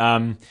exciting.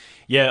 I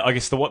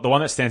guess the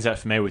one that stands out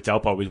for me with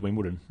Delpo is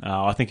Wimbledon.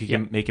 I think he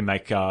can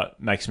make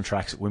some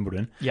tracks at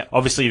Wimbledon. Yeah.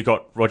 Obviously, you've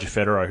got Roger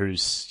Federer,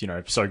 who's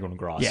so good on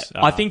grass. Yeah.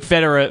 I think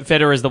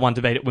Federer is the one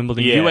to beat at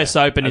Wimbledon. Yeah, US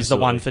Open is the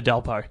absolutely. one for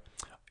Delpo.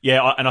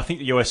 Yeah, and I think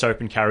the US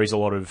Open carries a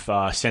lot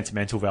of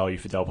sentimental value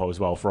for Delpo as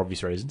well, for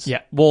obvious reasons.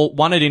 Yeah, well,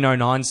 won it in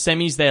 2009,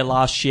 semis there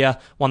last year,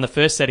 won the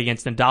first set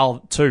against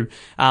Nadal too,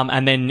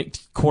 and then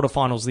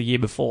quarterfinals the year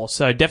before.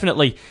 So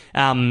definitely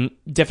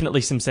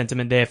some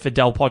sentiment there for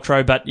Del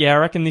Potro. But yeah, I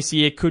reckon this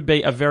year could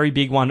be a very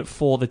big one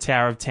for the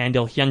Tower of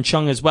Tandil. Hyun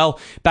Chung as well,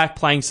 back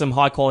playing some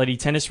high quality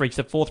tennis, reached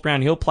the 4th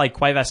round. He'll play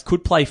Cuevas,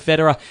 could play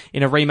Federer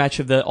in a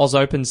rematch of the Oz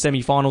Open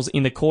semi-finals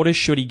in the quarters,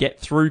 should he get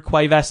through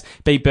Cuevas.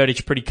 Beat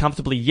Berdych pretty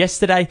comfortably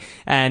yesterday. Saturday.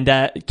 And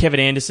Kevin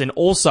Anderson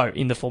also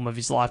in the form of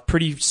his life.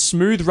 Pretty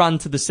smooth run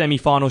to the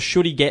semi-finals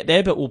should he get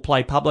there, but will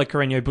play Pablo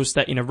Carreño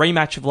Busta in a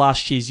rematch of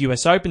last year's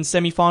US Open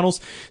semi-finals.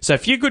 So a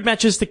few good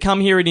matches to come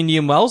here at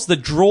Indian Wells. The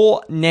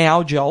draw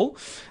now, Joel.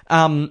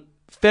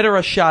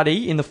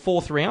 Federer-Shardy in the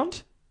fourth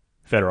round.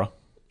 Federer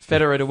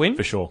to win.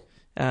 For sure.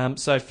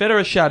 So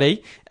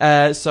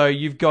Federer-Shardy. So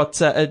you've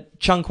got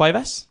Chung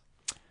Cuevas.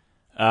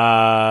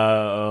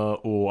 I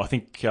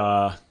think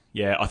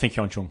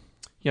Hyun Chung.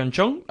 Hyun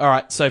Chung. All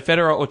right. So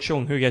Federer or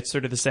Chung, who gets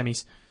through to the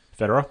semis?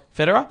 Federer.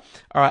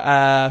 All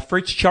right.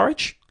 Fritz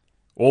Chorich.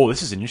 Oh,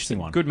 this is an interesting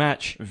one. Good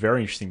match.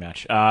 Very interesting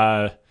match. Look,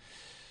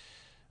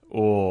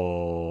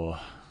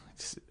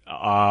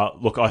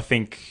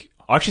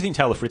 I actually think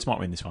Taylor Fritz might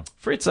win this one.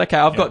 Fritz. Okay,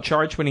 I've got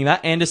Chorich winning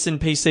that. Anderson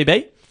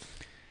PCB.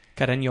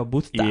 Carreño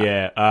Busta.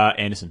 Yeah.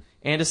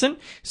 Anderson.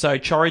 So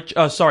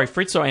Chorich.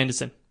 Fritz or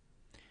Anderson?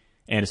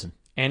 Anderson.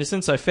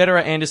 So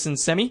Federer, Anderson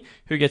semi.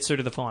 Who gets through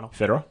to the final?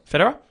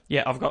 Federer?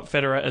 Yeah, I've got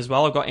Federer as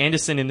well. I've got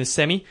Anderson in the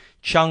semi.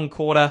 Chung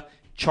quarter.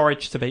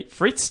 Chorich to beat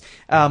Fritz.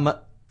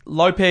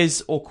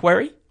 Lopez or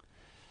Querrey?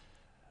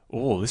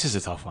 Oh, this is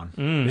a tough one.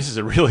 This is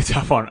a really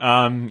tough one.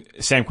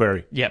 Sam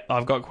Querrey. Yep,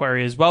 I've got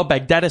Querrey as well.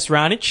 Baghdadis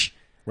Raonic.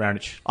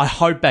 I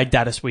hope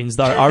Baghdadis wins,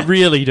 though. I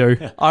really do.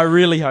 I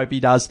really hope he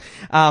does.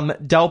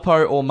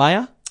 Delpo or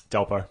Mayer?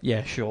 Delpo.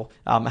 Yeah, sure.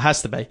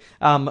 Has to be.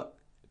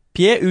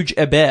 Pierre-Hugues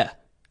Herbert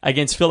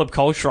against Philip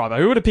Kohlschreiber.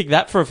 Who would have picked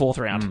that for a fourth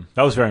round?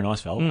 That was very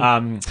nice, Phil.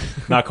 No,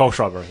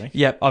 Kohlschreiber, I think.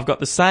 Yep, I've got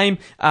the same.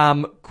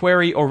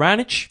 Querrey or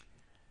Raonic?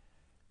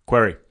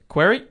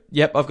 Querrey.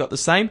 Yep, I've got the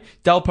same.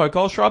 Delpo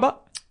Kohlschreiber?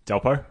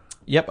 Delpo.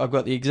 Yep, I've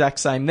got the exact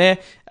same there.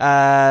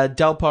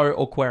 Delpo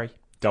or Querrey?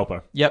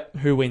 Delpo. Yep,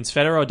 who wins,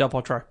 Federer or Del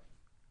Potro?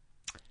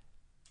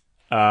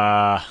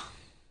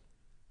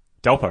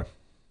 Delpo.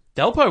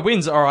 Delpo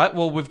wins. All right.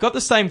 Well, we've got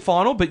the same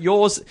final, but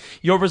your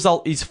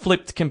result is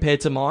flipped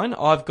compared to mine.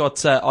 I've got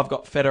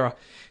Federer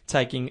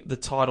taking the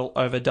title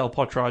over Del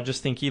Potro. I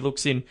just think he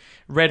looks in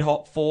red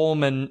hot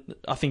form, and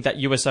I think that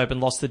US Open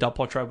loss to Del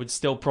Potro would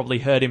still probably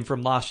hurt him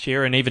from last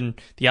year, and even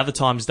the other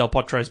times Del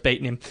Potro's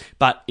beaten him.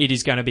 But it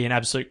is going to be an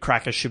absolute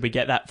cracker should we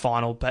get that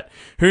final. But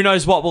who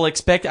knows what we'll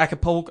expect? Del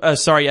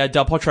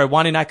Potro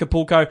won in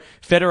Acapulco,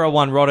 Federer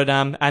won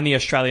Rotterdam and the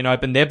Australian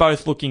Open. They're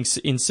both looking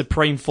in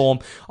supreme form.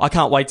 I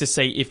can't wait to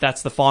see if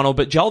that's the final.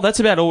 But Joel, that's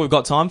about all we've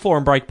got time for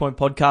on Breakpoint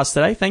Podcast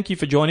today. Thank you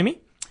for joining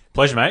me.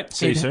 Pleasure, mate.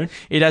 See you soon.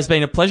 It has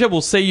been a pleasure. We'll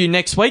see you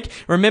next week.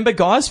 Remember,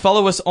 guys,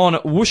 follow us on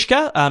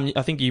Whooshkaa.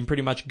 I think you can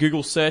pretty much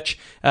Google search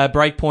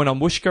Breakpoint on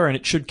Whooshkaa and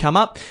it should come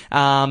up.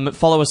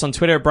 Follow us on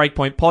Twitter at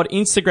Breakpoint Pod,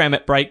 Instagram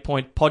at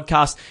Breakpoint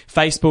Podcast,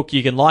 Facebook.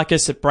 You can like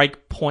us at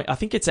Breakpoint. I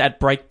think it's at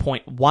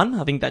Breakpoint 1.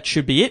 I think that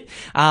should be it.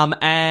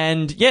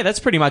 And yeah, that's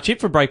pretty much it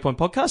for Breakpoint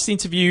Podcast.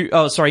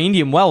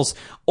 Indian Wells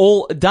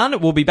all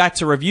done. We'll be back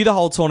to review the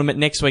whole tournament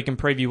next week and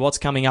preview what's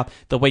coming up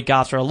the week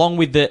after, along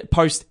with the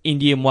post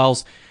Indian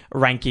Wells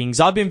rankings.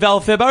 I've been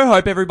Val Febo.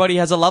 Hope everybody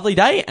has a lovely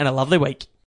day and a lovely week.